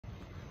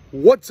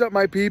What's up,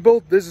 my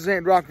people? This is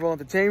AntRockNRoll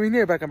Entertainment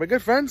here, back on my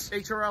good friends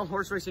HRL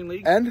Horse Racing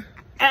League and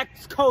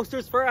X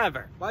Coasters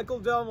Forever.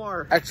 Michael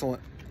Delmar.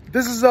 Excellent.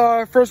 This is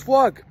our first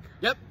vlog.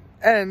 Yep.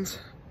 And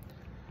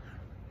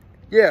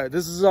yeah,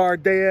 this is our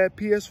day at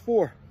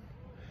PS4.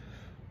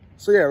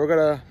 So yeah, we're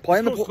gonna play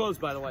in the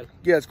closed, by the way.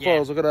 Yeah, it's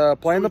closed. We're gonna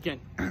play in the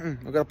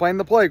we're gonna play in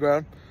the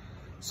playground.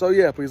 So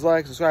yeah, please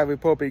like, subscribe, leave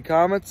appropriate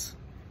comments.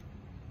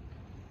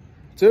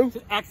 To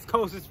X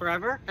Coasters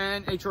Forever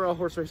and HRL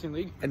Horse Racing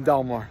League. And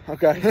Delmar.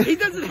 Okay. He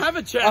doesn't have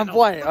a channel. I'm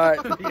playing. All right.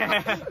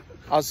 Yeah.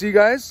 I'll see you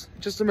guys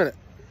in just a minute.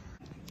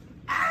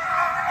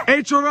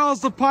 HRL's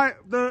the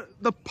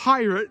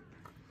pirate.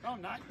 Oh,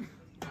 not.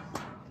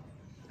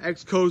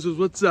 X Coasters,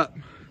 what's up?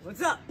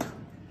 What's up?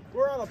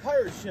 We're on a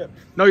pirate ship.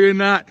 No, you're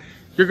not.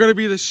 You're gonna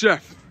be the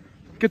chef.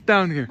 Get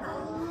down here.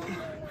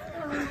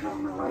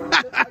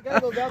 I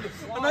gotta go down the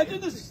slide. Imagine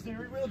the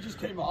steering wheel just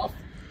came off.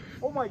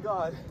 Oh my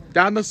god.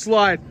 Down the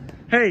slide.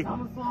 Hey,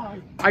 Down the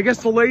slide. I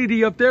guess the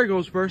lady up there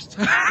goes first.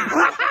 Oh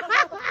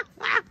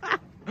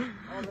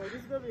no, this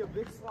is gonna be a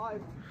big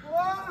slide.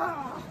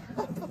 Wow.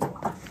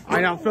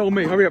 I now film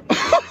me. Hurry up.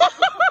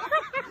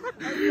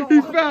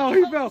 He fell.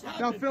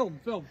 Now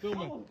film it.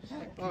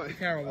 Oh, the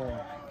camera roll.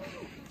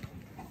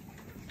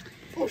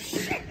 Oh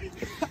shit.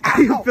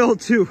 You fell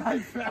too. I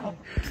fell.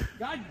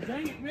 God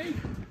dang it, me.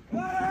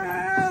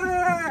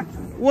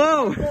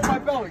 Whoa. Go on my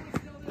belly.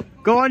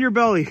 Go on your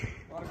belly.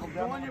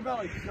 Go on your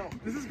belly. No,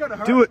 this is gonna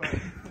hurt. Do it.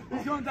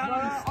 He's going down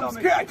on his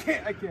stomach. I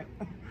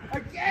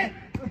can't.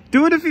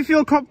 Do it if you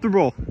feel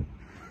comfortable.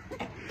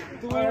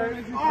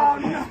 Oh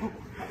no.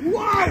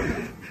 Whoa.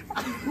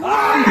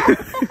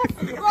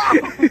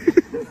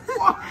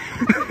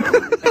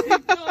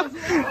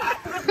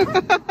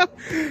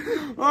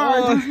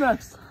 Alright, who's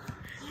next?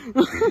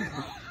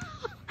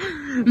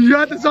 You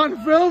got this on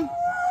film?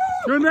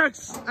 You're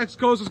next. X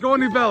Coasters, go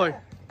on your belly.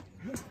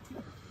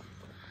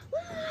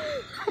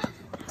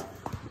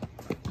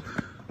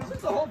 This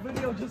is the whole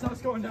video just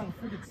us going down a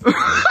freaking slide.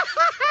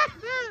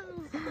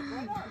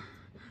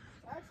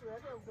 Actually, I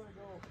think I'm gonna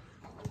go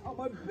on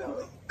my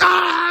belly.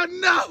 Ah,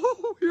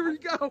 no! Here we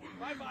go.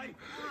 Bye-bye.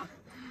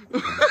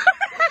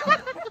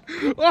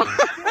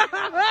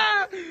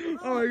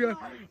 Oh my god.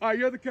 Alright,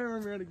 you're the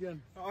cameraman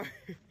again. Alright,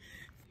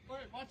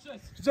 watch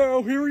this.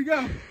 So, here we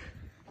go.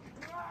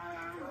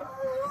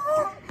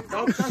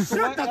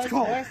 That's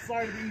cool. Last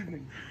slide of the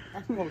evening.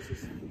 That's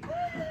closest.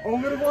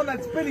 Over the one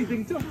that spinny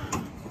thing too.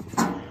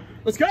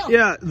 Let's go.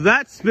 Yeah,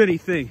 that spinny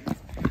thing.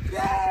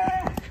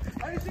 Yeah!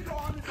 I need to go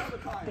on this other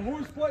The time.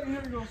 horse plate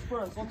here goes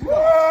first. Let's go.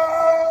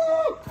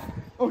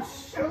 Oh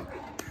shoot!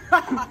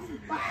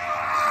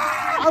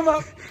 I'm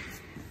up.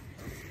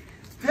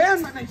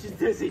 Damn, that makes you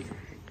dizzy.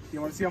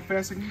 You want to see how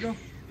fast I can go?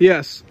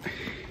 Yes.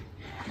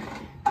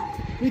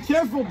 Be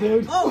careful,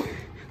 dude. Oh!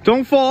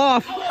 Don't fall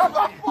off. I'm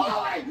not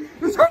falling!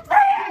 This hurts my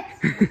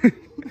ass!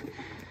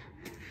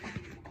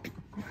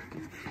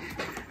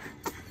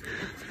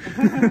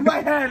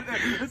 My head!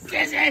 It's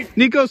dizzy!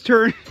 Nico's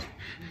turn.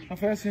 How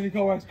fast can you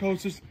go, X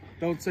Coasters?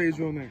 Don't say his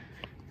real name.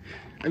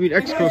 I mean,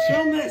 X Coasters.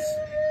 Film this!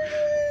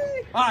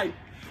 Hi!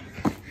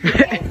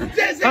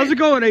 How's it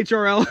going,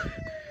 HRL?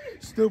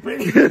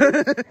 Stupid!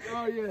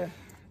 Oh yeah.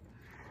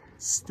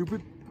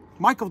 Stupid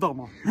Michael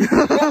Delmar.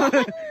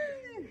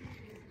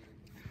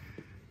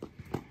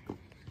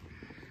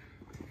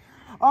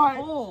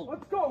 Alright,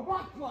 let's go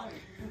rock climbing!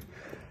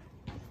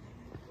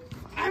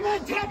 I'm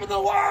on top of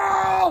the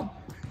world!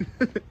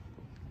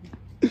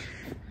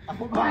 I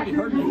hope nobody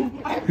heard me.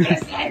 I'm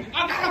dizzy!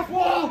 I'm gonna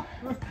fall!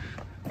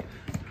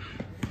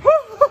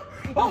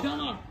 Oh,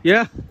 Delmar,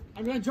 Yeah.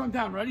 I'm gonna jump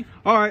down. Ready?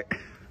 All right.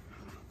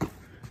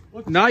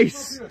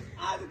 Nice.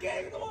 I'm the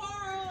king of the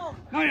world!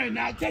 No, you're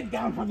not. Get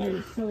down from there,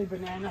 you silly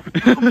banana.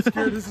 I'm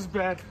scared this is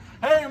bad.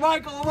 Hey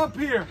Michael, I'm up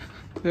here.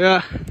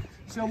 Yeah.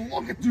 So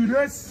look at do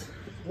this.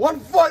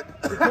 1 foot!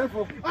 Be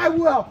careful. I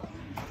will!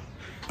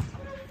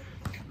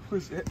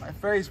 Please hit my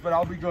face, but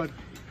I'll be good.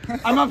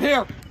 I'm up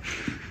here!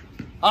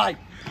 Hi.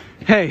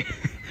 Hey.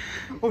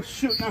 Oh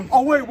shoot,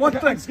 Oh wait, one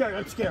I'm thing scared,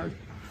 I'm scared.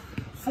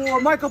 for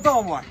Michael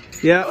Delmar.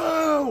 Yeah.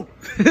 Oh!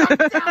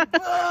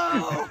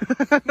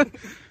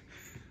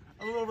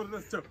 A little bit of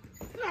this too.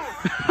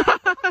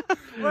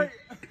 Wait,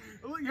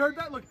 look, you heard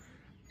that? Look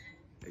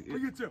at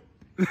you.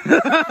 It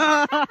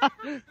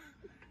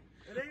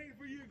ain't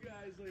for you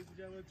guys, ladies and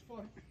gentlemen. It's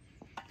fun.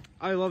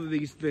 I love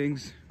these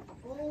things.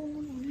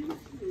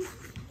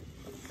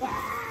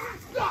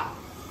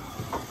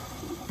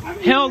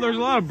 Hell, there's a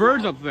lot of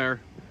birds up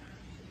there.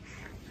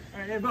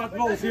 Hey, about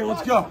both here.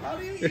 Let's go. How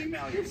do you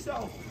email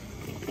yourself?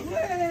 You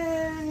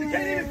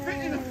can't even fit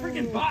in a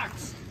freaking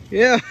box.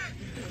 Yeah.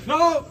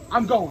 No,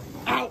 I'm going.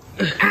 Ow!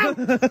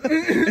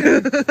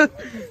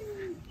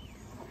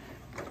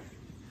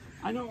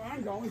 I know where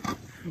I'm going.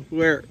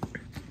 Where?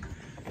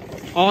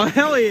 Oh,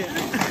 hell yeah.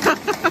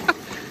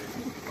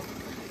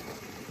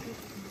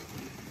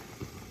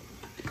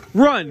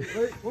 Run.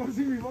 Wait, want to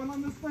see me run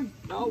on this thing?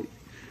 No.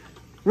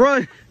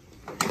 Run.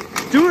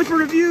 Do it for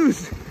the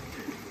views.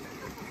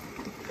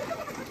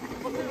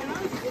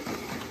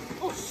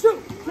 Oh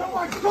shoot!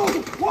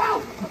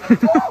 Wow!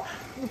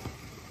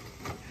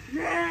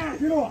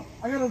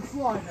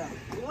 slide now.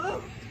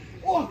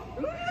 Oh.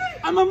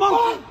 I'm a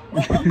monkey.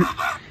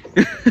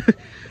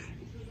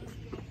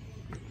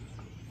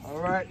 All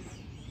right.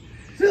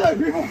 See you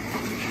later, people.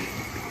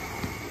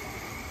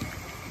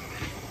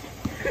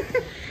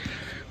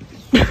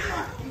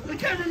 The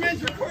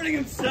cameraman's recording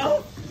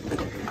himself.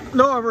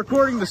 No, I'm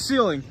recording the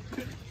ceiling.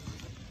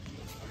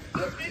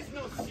 There is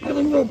no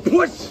ceiling. No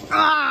push.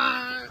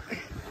 Ah!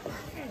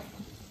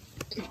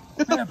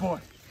 Yeah, boy.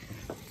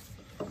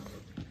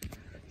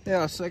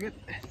 Yeah, a second.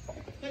 Hey,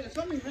 there's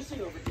something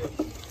missing over here.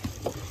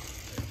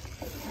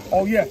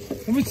 Oh yeah,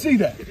 let me see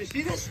that. Did you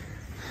see this?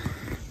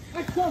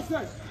 Hey, close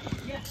that.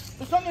 Yeah.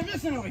 There's something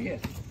missing over here.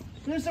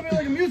 There's something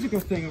like a musical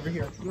thing over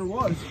here. There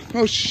was.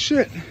 Oh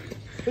shit!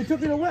 They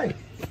took it away.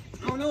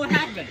 I don't know what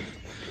happened.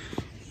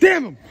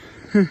 Damn him!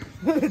 Damn it,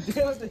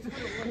 they took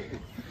it away.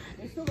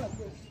 They still got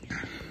this.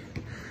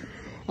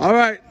 All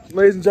right,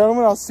 ladies and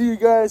gentlemen, I'll see you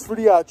guys for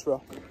the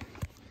outro.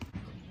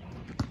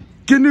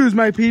 Good news,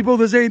 my people.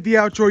 This ain't the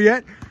outro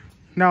yet.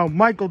 Now,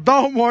 Michael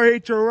Dalmore,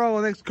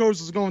 AntRockNRoll, the next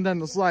coast is going down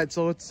the slide,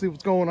 so let's see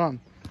what's going on.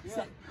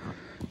 Yeah.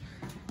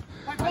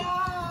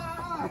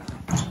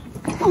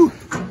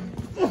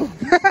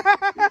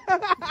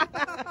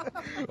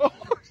 Oh,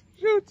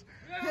 shoot.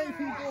 Hey,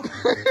 people.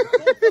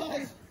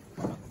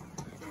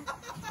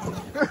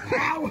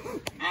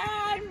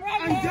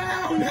 I'm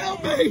down.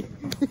 Help me.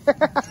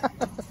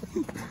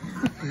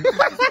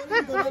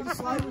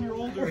 When you're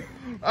older.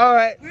 All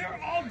right. We're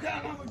all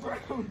down on the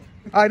ground.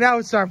 All right, now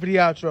it's time for the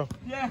outro.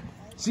 Yeah.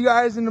 See you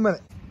guys in a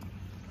minute.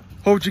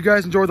 Hope you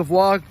guys enjoyed the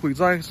vlog. Please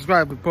like,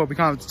 subscribe, leave Poppy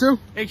comments too.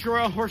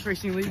 AntRockNRoll Horse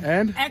Racing League.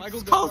 And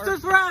Ex-Coasters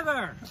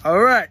forever. all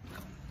right.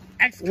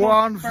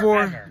 Ex-Coasters for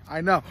forever.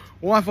 I know.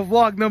 One for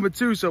vlog number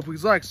 2. So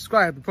please like,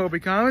 subscribe, leave Poppy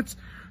comments.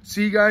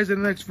 See you guys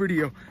in the next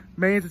video.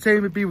 May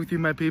entertainment be with you,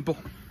 my people.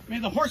 May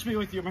the horse be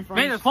with you, my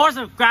friend. May the force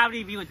of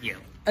gravity be with you.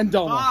 And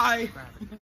don't. Bye.